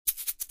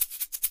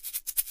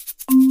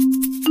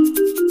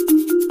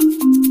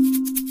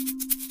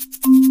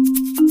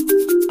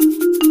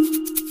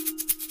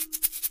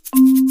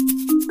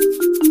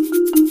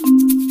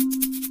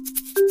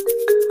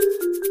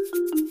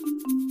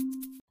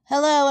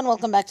and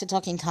welcome back to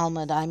Talking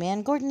Talmud. I'm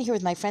Ann Gordon here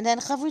with my friend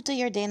and Chavruta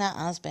Yardena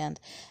Osband.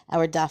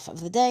 Our daf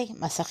of the day,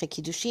 Masachet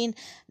Kiddushin,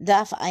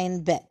 daf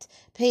Ayin Bet,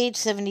 page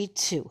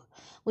 72.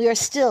 We are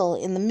still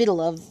in the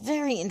middle of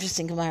very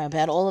interesting Gemara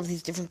about all of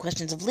these different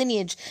questions of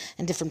lineage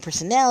and different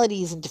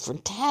personalities and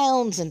different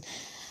towns, and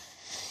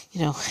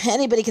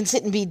anybody can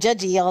sit and be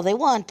judgy all they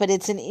want, but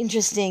it's an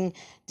interesting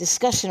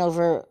discussion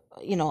over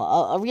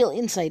a real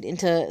insight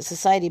into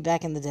society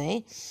back in the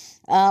day.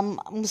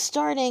 I'm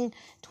starting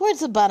towards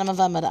the bottom of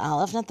Amud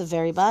Aleph, not the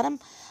very bottom.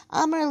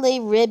 Amar le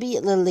Rabbi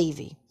le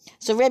Levi.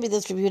 So Rabbi,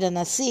 that's Rabbi Yehudah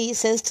HaNasi,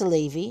 says to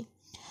Levi,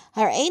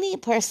 Har'eni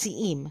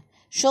Parsiim,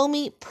 show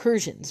me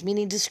Persians,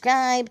 meaning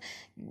describe,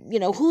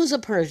 who's a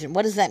Persian?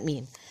 What does that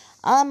mean?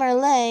 Amar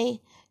le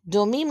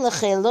domim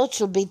lechelot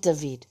shel Beit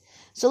David.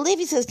 So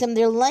Levi says to him,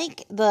 they're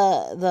like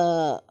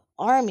the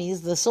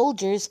armies, the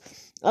soldiers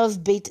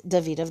of Beit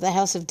David, of the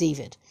house of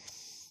David.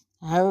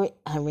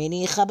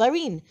 Hareni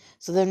Chabarin.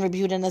 So then Rabbi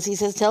Yehudah HaNasi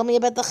says, tell me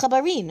about the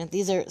Chabarin.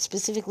 These are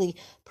specifically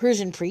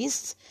Persian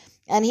priests.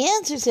 And he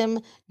answers him,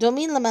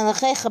 Domin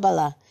lemalachei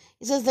Chabala.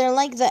 He says they're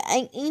like the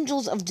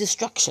angels of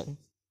destruction.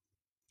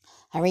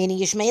 Hareni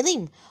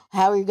Yishmaelim.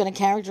 How are you going to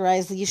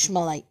characterize the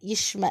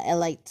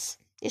Ishmaelites?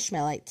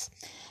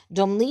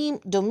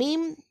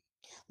 Domim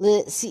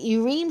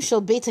le'si'irim shel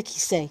Beit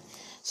HaKisei.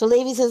 So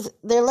Levi says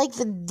they're like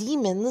the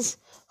demons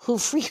who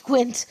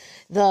frequent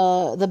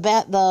the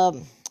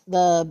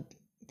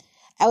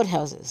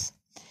outhouses.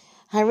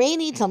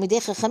 Hareni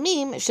Talmidei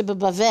Chachamim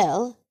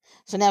shebeBavel.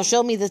 So now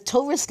show me the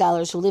Torah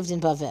scholars who lived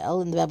in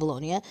Bavel, in the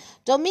Babylonia.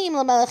 Domim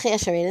lemalachei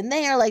Asharet, and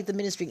they are like the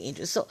ministering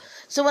angels.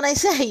 So when I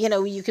say,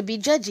 you could be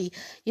judgy,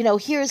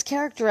 here is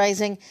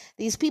characterizing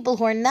these people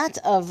who are not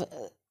of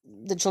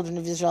the children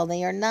of Israel.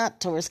 They are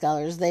not Torah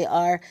scholars. They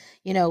are,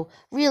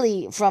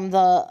 really from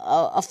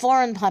a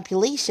foreign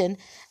population,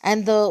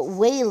 and the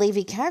way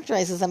Levi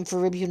characterizes them for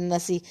Rabbi Yehudah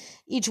HaNasi,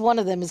 each one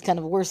of them is kind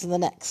of worse than the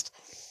next.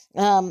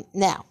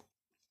 Now,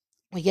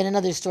 we get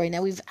another story.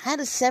 Now, we've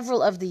had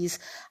several of these,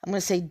 I'm going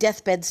to say,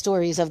 deathbed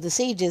stories of the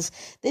sages.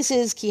 This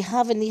is Ki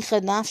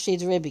Havanicha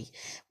Nafshed Rebbe.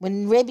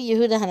 When Rabbi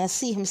Yehudah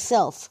HaNasi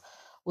himself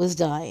was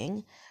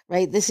dying,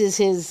 right? This is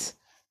his,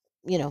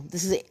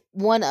 this is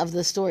one of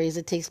the stories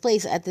that takes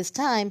place at this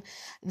time.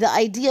 The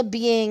idea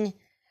being,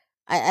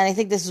 and I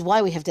think this is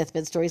why we have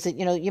deathbed stories, that,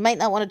 you might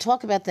not want to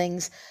talk about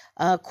things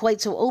quite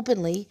so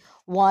openly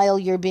while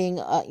you're being,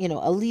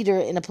 a leader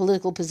in a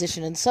political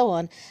position and so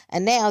on.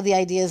 And now the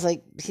idea is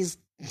like, he's,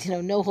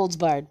 no holds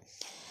barred.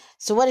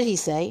 So what did he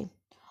say?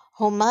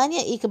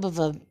 Homania ika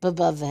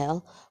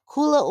b'Bavel,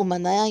 kula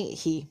umanai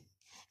he. He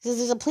says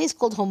there's a place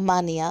called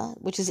Homania,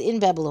 which is in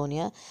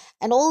Babylonia,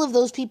 and all of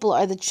those people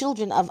are the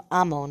children of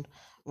Ammon.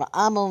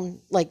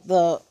 Ammon, like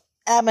the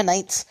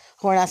Ammonites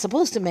who are not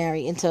supposed to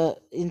marry into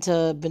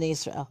Bnei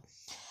Israel.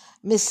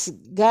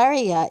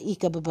 Misgaria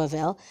ika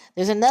b'Bavel.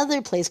 There's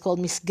another place called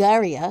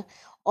Misgaria,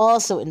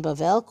 also in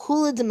Bavel.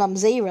 Kula de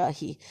mamzera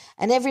he,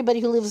 and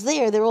everybody who lives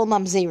there, they're all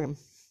mamzerim.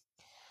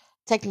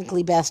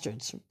 Technically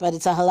bastards, but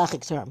it's a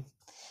halachic term,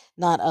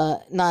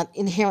 not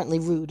inherently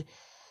rude,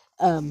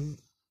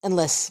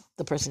 unless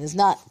the person is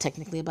not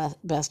technically a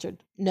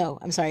bastard. No,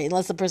 I'm sorry,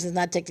 unless the person is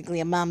not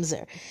technically a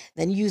mamzer,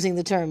 then using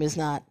the term is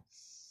not.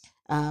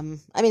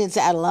 It's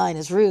out of line,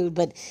 it's rude,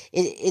 but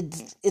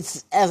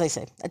it's as I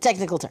say, a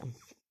technical term.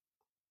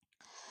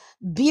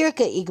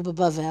 Birka igba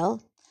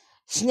Bavel.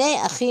 Shnei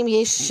achim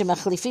yesh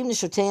shemachlifim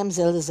neshotayim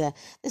zel lezeh.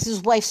 This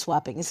is wife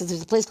swapping. It says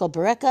there's a place called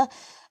Bereka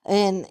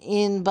in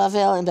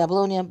Bavel, in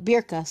Babylonia,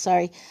 Birka,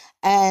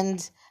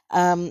 and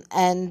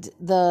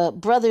the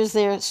brothers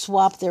there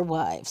swap their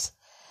wives.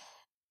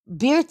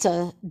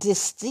 Birta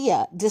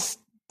Disatya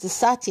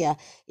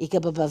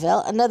Ikaba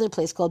Bavel, another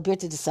place called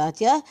Birta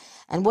Disatya,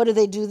 and what do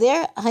they do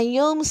there?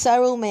 Hayom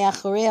Saru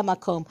Me'achorei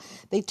Makom.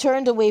 They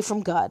turned away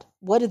from God.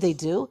 What did they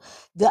do?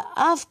 The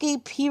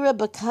Afke Pira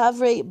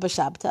Bakavre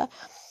Bashabta.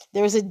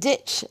 There was a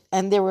ditch,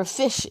 and there were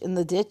fish in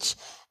the ditch,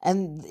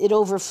 and it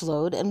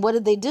overflowed. And what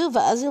did they do?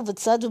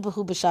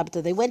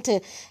 They went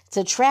to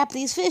trap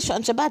these fish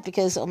on Shabbat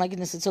because, oh my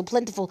goodness, it's so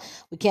plentiful.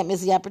 We can't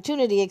miss the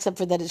opportunity, except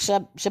for that it's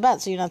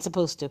Shabbat, so you're not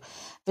supposed to.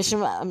 Rabbi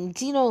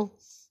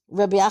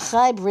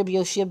Achai, Rabbi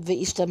Yoshia,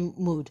 Ve'ishta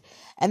Mud.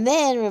 And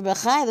then Rabbi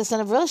Achai, the son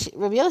of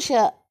Rabbi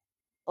Yoshia,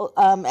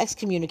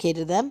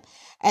 excommunicated them.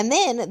 And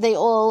then they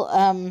all,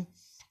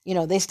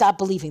 they stopped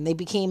believing. They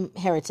became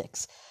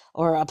heretics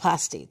or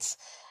apostates.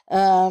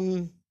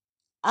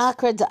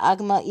 Akra de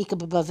Agma Ika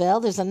Bavel.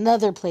 There's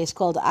another place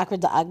called Akra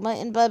de Agma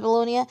in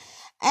Babylonia,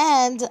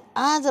 and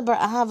Ada Bar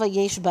Ahava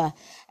Yeshba,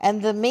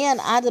 and the man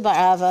Ada Bar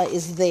Ahava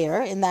is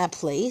there in that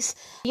place.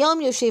 Yom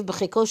Yoshev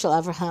B'Cheko Shel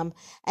Avraham,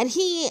 and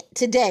he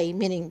today,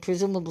 meaning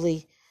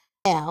presumably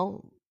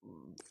now,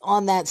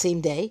 on that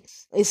same day,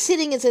 is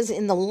sitting, it says,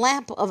 in the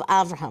lap of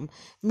Avraham,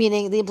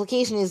 meaning the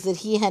implication is that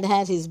he had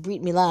his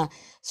Brit Milah,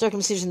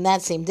 circumcision,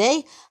 that same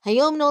day.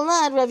 Hayom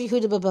Nolad Rav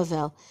Yehudah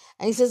b'Bavel.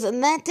 And he says, on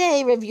that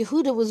day, Rav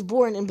Yehudah was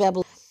born in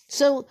Babylon.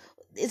 So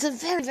it's a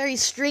very, very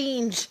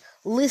strange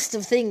list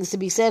of things to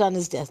be said on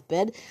his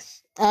deathbed.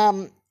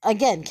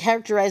 Again,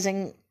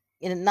 characterizing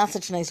in not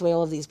such a nice way,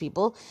 all of these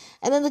people.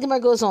 And then the Gemara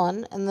goes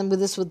on, and then with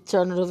this we'll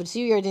turn it over to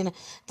you, Yardina.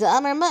 The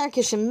Amar Mar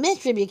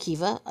Kishemet Rabbi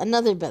Akiva,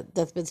 another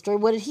deathbed story.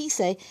 What did he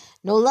say?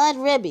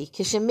 Nolad Rebbe,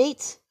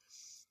 Kishemet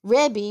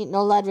Rebbe,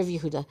 Nolad Rabbi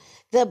Yehudah.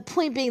 The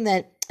point being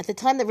that at the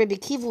time that Rabbi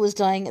Akiva was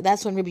dying,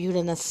 that's when Rabbi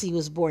Yehudah HaNasi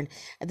was born.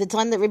 At the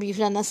time that Rabbi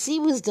Yehudah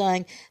HaNasi was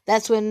dying,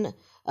 that's when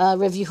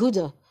Rabbi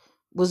Yehudah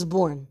was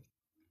born.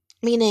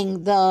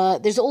 Meaning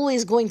there's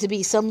always going to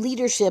be some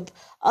leadership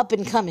up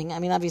and coming. I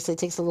mean, obviously it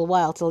takes a little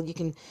while till you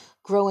can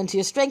grow into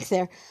your strength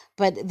there,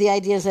 but the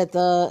idea is that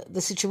the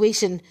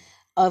situation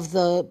of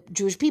the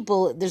Jewish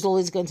people, there's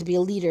always going to be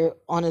a leader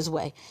on his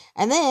way.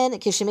 And then,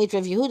 Kishemet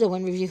Rav Yehudah,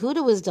 when Rav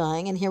Yehudah was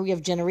dying, and here we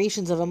have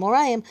generations of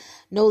Amoraim,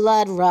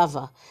 Nolad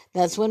Rava.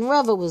 That's when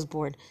Rava was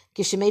born.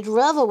 Kishemet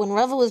Rava, when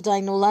Rava was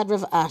dying, Nolad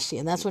Rav Ashi,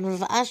 and that's when Rav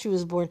Ashi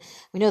was born.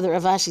 We know that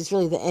Rav Ashi is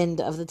really the end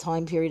of the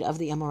time period of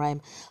the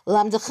Amoraim.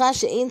 The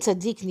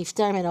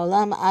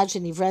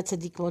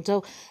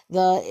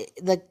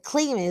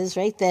claim is,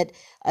 right, that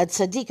a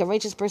tzaddik, a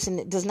righteous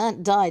person, does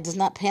not die, does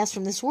not pass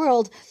from this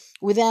world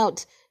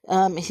without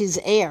his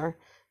heir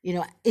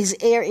in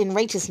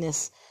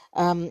righteousness,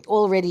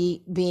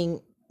 already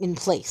being in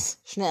place.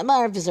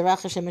 Which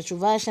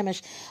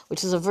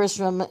is a verse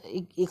from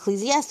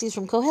Ecclesiastes,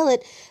 from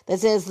Kohelet, that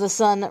says the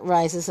sun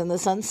rises and the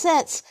sun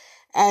sets,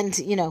 and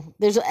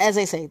there's, as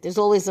I say, there's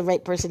always the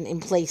right person in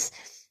place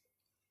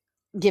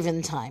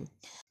given time.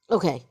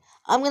 Okay,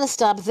 I'm going to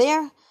stop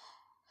there.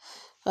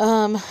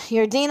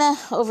 Yardina,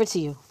 over to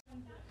you.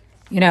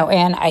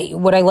 And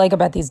what I like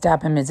about these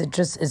dapim is it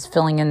just is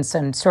filling in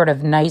some sort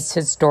of nice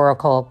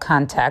historical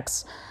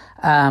context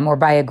or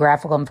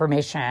biographical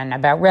information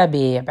about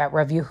Rebbe, about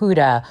Rav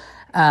Yehudah,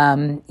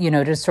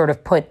 to sort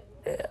of put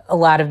a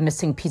lot of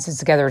missing pieces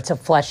together to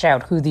flesh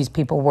out who these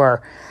people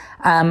were.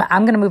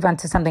 I'm going to move on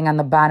to something on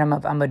the bottom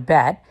of Amud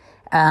Bet.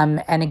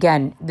 And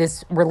again,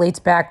 this relates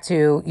back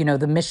to,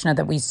 the Mishnah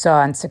that we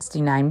saw in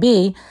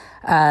 69b,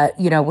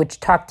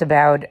 which talked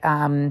about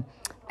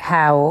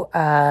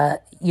how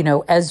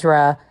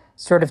Ezra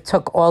sort of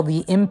took all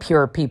the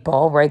impure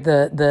people, right,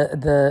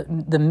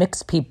 the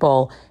mixed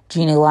people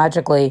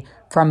genealogically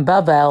from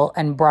Babel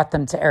and brought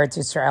them to Eretz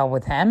Yisrael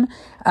with him.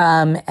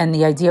 And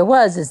the idea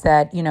is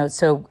that,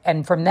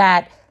 and from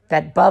that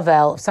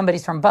Babel, if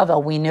somebody's from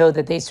Babel, we know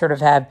that they sort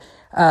of have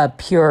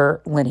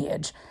pure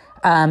lineage.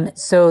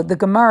 So the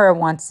Gemara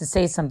wants to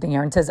say something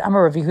here and says,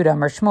 Amar Rav Yehudah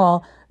Amar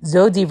Shmuel,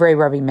 Zo Divrei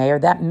Rabbi Meir.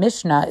 That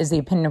Mishnah is the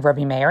opinion of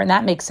Rabbi Meir, and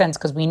that makes sense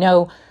because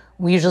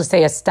we usually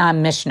say a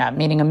stam Mishnah,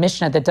 meaning a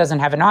Mishnah that doesn't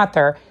have an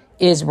author,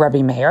 is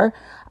Rabbi Meir.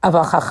 And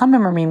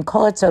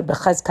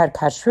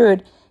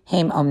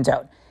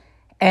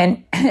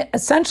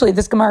essentially,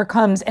 this Gemara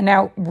comes and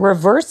now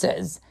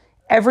reverses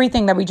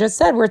everything that we just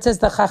said, where it says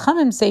the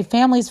Chachamim say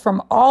families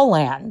from all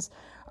lands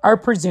are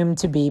presumed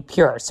to be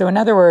pure. So in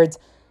other words,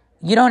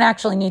 you don't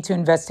actually need to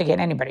investigate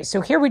anybody.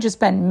 So here we just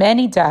spent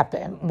many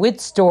dapim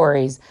with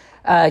stories,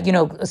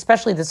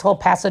 especially this whole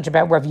passage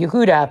about Rav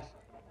Yehudah,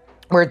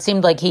 where it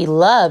seemed like he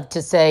loved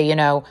to say,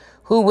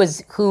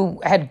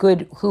 who had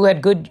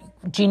good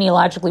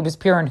genealogically was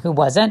pure and who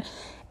wasn't.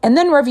 And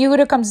then Rav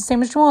Yehudah comes to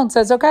same as Shmuel and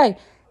says, okay,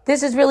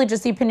 this is really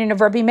just the opinion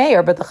of Rabbi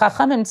Meir, but the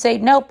Chachamim say,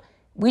 nope,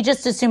 we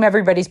just assume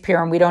everybody's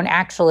pure and we don't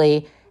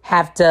actually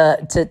have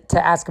to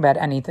ask about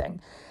anything.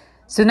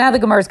 So now the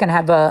Gemara is going to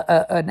have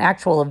an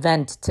actual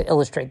event to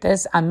illustrate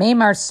this.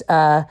 Ameimar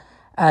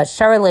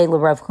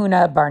Sharale Rav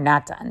Huna bar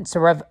Natan. So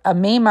Rav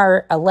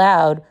Ameimar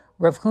allowed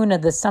Rav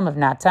Huna, the son of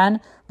Natan,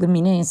 to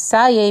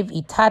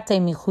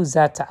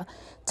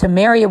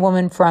marry a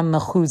woman from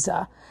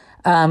Mechuzah,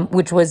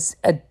 which was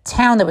a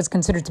town that was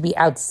considered to be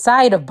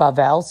outside of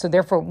Babel, so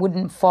therefore it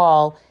wouldn't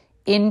fall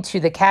into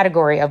the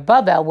category of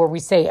Babel where we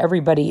say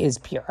everybody is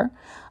pure.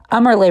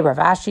 Amar le Rav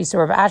Ashi, so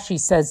Rav Ashi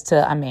says to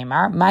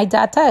Ameimar, my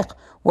datech,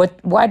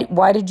 why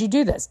did you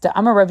do this? To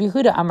Amar Rav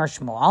Yehudah Amar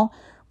Shmuel,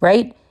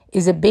 right?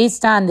 Is it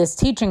based on this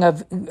teaching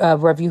of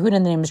Rav Yehudah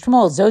in the name of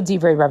Shmuel, Zo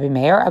Divrei Rabbi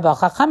Meir, Abal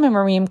Chachamim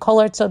Marim Kol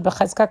Artzot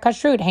B'Chazka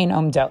Kashrut Hein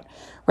Omdot,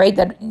 right?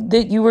 That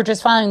you were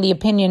just following the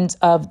opinions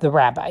of the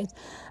rabbis.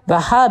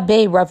 V'ha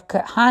be Rav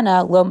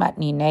Kahana lo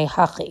matnine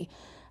hachi.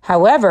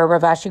 However,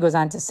 Rav Ashi goes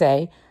on to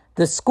say,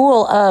 the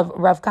school of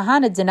Rav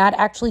Kahana did not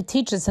actually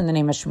teach this in the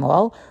name of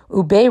Shmuel.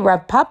 Ube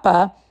Rav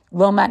Papa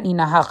lo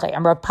matnina hachi,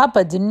 and Rav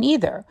Papa didn't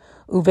either.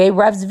 Ube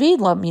Rav Zvid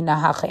lo matnina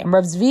hachi, and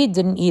Rav Zvid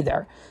didn't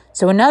either.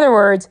 So in other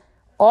words,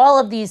 all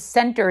of these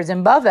centers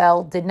in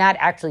Bavel did not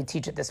actually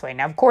teach it this way.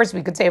 Now, of course,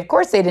 we could say, of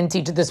course, they didn't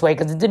teach it this way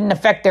because it didn't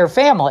affect their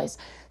families.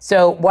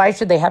 So why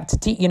should they have to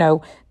teach?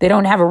 They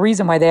don't have a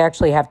reason why they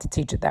actually have to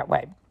teach it that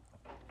way.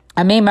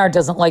 Ameimar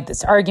doesn't like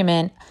this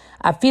argument.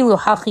 Afilu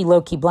hachi lo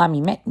kibla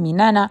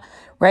minana,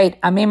 right?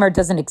 Ameimar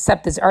doesn't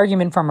accept this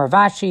argument from Rav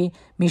Ashi.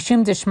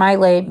 Mishum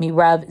deshmaile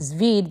mirav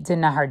zvid de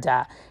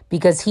naharda,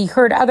 because he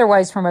heard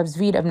otherwise from Rav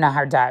Zvid of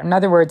Naharda. In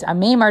other words,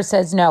 Ameimar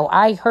says, no,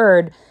 I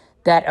heard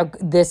that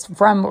this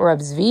from Rav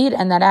Zvid,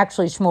 and that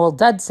actually Shmuel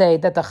did say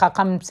that the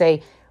Chachamim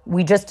say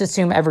we just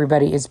assume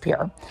everybody is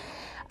pure.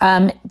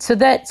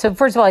 So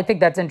first of all, I think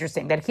that's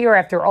interesting that here,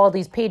 after all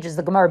these pages,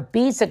 the Gemara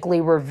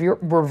basically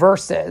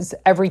reverses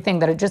everything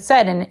that it just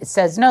said, and it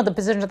says, no, the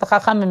position of the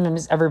Chachamim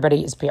is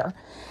everybody is pure.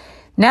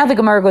 Now the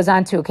Gemara goes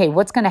on to, okay,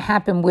 what's going to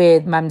happen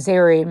with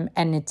mamzerim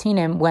and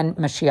netinim when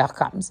Mashiach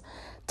comes?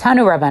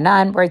 Tanu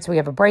Rabbanan, right? So we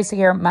have a brisa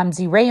here,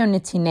 mamzireo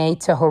netine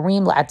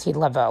tehorim la'atid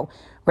lavo,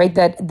 right?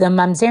 That the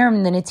mamzerim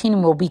and the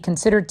netinim will be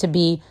considered to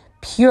be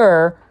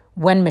pure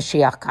when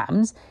Mashiach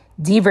comes.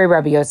 Divrei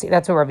Rabbi Yossi,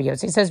 that's what Rabbi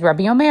Yossi says.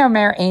 Rabbi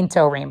Meir ain't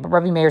Torim, but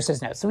Rabbi Meir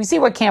says no. So we see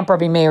what camp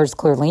Rabbi Meir is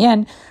clearly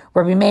in.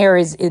 Rabbi Meir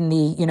is in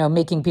the,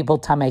 making people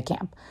tamei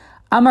camp.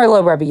 Amar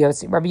lo Rabbi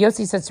Yossi. Rabbi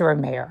Yossi says to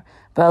Rabbi Meir,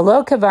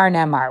 V'alo kavar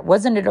namar,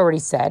 wasn't it already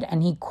said?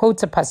 And he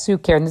quotes a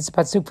pasuk here, and this is a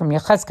pasuk from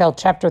Yechezkel,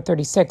 chapter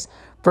 36,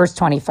 verse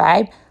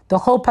 25. The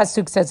whole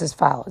pasuk says as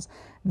follows.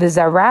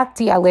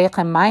 V'zarakti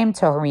aleichem mayim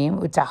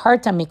toharim,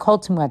 utaharta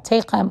mikol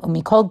tumuatechem,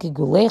 umikol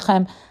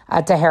gigulechem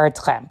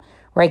ataheretchem.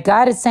 Right,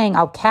 God is saying,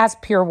 I'll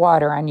cast pure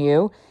water on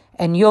you,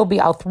 and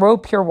I'll throw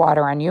pure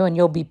water on you, and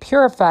you'll be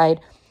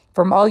purified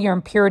from all your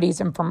impurities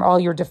and from all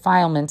your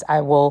defilements. I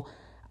will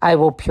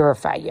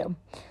purify you.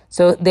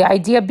 So the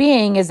idea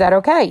being is that,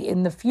 okay,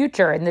 in the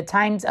future, in the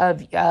times of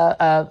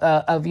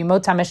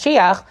Yemot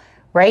HaMashiach,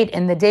 right,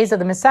 in the days of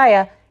the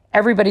Messiah,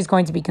 everybody's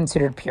going to be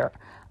considered pure.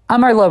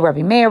 Amar lo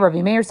Rabbi Meir.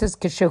 Rabbi Meir says,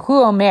 Kishehu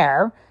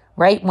Omer,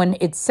 right, when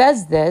it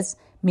says this,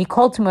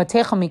 Mikol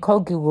tumotechem,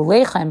 mikol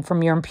gigulechem,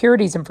 from your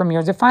impurities and from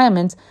your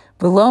defilements,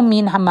 v'lo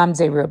min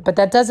hamamzeru. But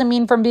that doesn't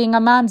mean from being a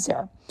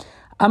mamzer.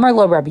 Amar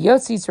lo Rabbi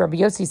Yossi. So Rabbi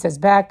Yossi says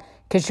back,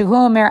 Kishehu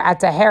omer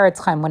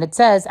ataheretchem. When it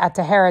says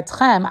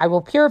ataheretchem, I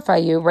will purify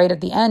you, right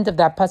at the end of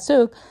that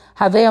pasuk,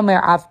 have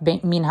omer af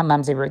min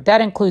hamamzeru.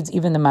 That includes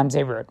even the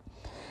mamzeru.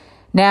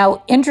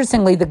 Now,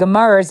 interestingly, the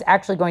Gemara is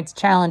actually going to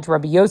challenge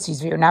Rabbi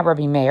Yossi's view, not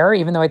Rabbi Meir,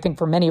 even though I think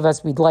for many of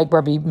us we'd like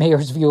Rabbi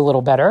Meir's view a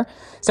little better.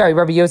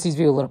 Rabbi Yossi's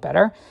view a little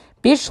better.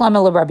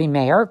 Bishlama Rabbi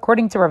Meir,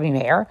 according to Rabbi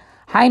Meir,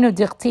 Hainu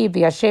dichtiv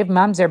v'yashev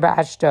mamzer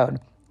ba'ashdod.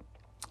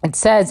 It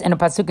says in a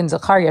pasuk in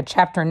Zechariah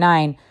chapter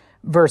 9,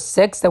 verse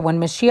 6, that when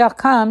Mashiach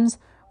comes,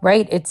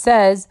 right, it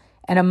says,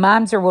 and a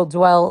mamzer will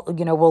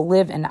will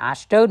live in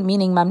Ashdod,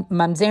 meaning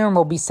mamzerim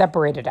will be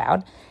separated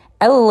out.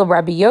 Elul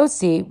Rabbi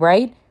Yossi,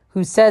 right,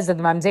 who says that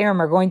the mamzerim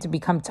are going to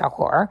become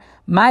tahor.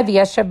 My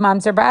v'yashev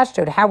mamzer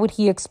ba'ashdod. How would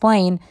he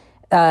explain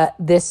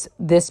this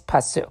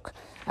pasuk?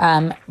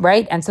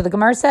 Right, and so the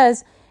Gemara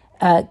says,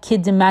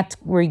 Kidimat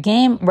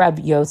regame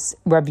Rabbi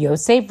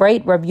Yosef,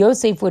 right? Rabbi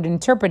Yosef would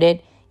interpret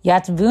it,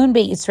 Yatvun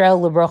be Israel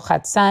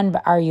lebrochatsan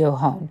ba'ar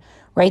yohon,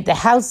 right? The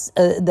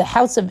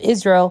house of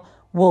Israel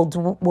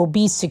will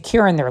be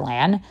secure in their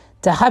land.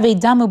 Tahave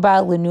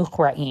damuba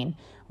lenuchra'in,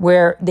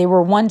 where they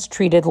were once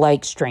treated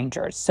like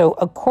strangers. So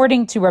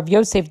according to Rabbi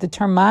Yosef, the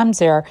term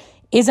mamzer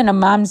isn't a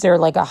mamzer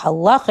like a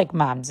halachic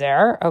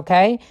mamzer,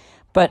 okay?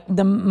 But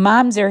the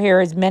mamzer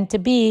here is meant to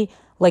be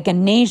like a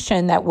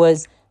nation that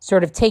was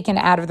sort of taken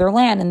out of their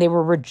land, and they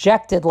were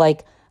rejected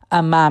like a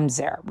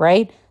mamzer,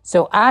 right?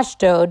 So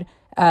Ashdod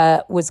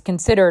was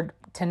considered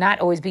to not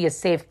always be a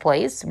safe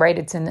place, right?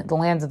 It's in the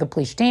lands of the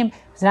Plishtim.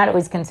 It's not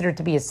always considered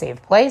to be a safe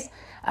place.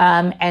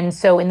 And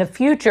so in the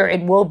future,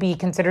 it will be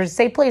considered a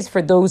safe place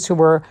for those who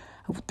were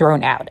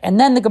thrown out. And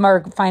then the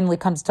Gemara finally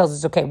tells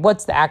us, okay,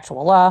 what's the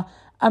actual law?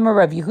 Amar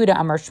Rabbi Yehudah,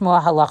 Amar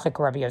Shmuel, halachic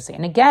Rabbi Yossi.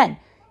 And again,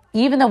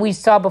 even though we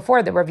saw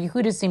before that Rabbi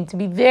Yehudah seemed to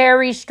be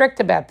very strict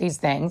about these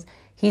things,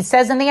 he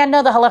says in the end,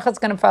 no, the halacha is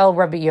going to follow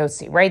Rabbi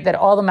Yossi, right? That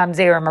all the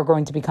mamzerim are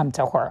going to become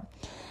tahor.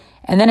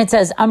 And then it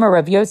says, Amar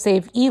Rav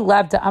Yosef, I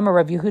lavta Amar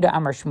Rav Yehudah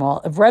Amar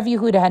Shmuel. If Rav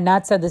Yehudah had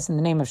not said this in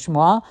the name of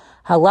Shmuel,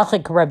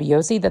 halachic Rabbi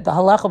Yossi, that the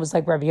halacha was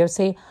like Rabbi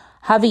Yossi,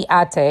 Havi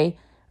ate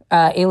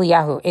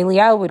Eliyahu.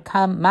 Eliyahu would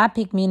come,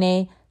 mapik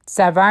mine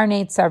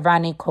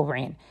tsarvane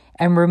korein,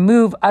 and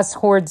remove us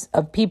hordes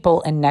of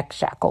people in neck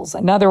shackles.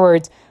 In other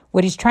words,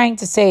 what he's trying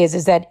to say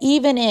is that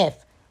even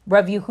if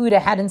Rav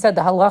Yehudah hadn't said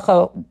the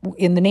halacha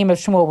in the name of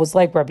Shmuel was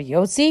like Rabbi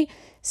Yossi,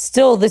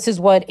 still this is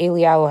what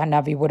Eliyahu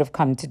HaNavi would have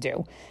come to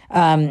do.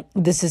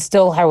 This is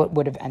still how it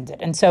would have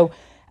ended. And so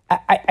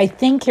I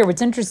think here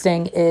what's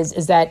interesting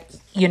is that,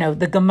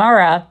 the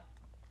Gemara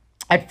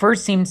at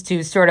first seems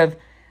to sort of,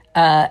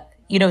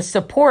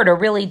 support or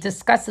really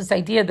discuss this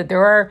idea that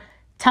there are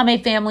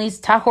Tameh families,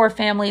 Tahor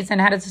families,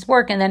 and how does this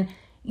work? And then,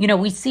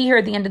 we see here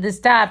at the end of this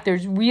daf,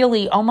 there's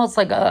really almost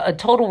like a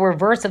total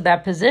reverse of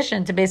that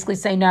position to basically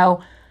say,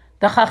 no,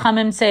 the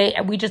Chachamim say,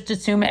 we just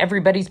assume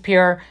everybody's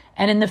pure,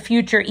 and in the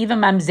future, even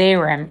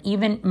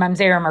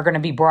mamzerim are going to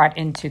be brought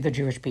into the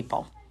Jewish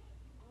people.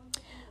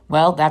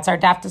 Well, that's our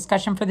daf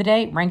discussion for the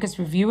day. Rank us,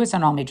 review us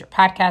on all major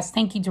podcasts.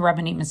 Thank you to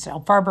Rabbanit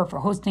Michelle Farber for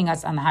hosting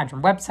us on the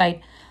Hadron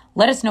website.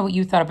 Let us know what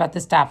you thought about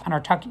this daf on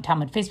our Talking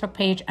Talmud Facebook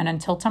page, and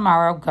until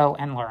tomorrow, go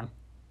and learn.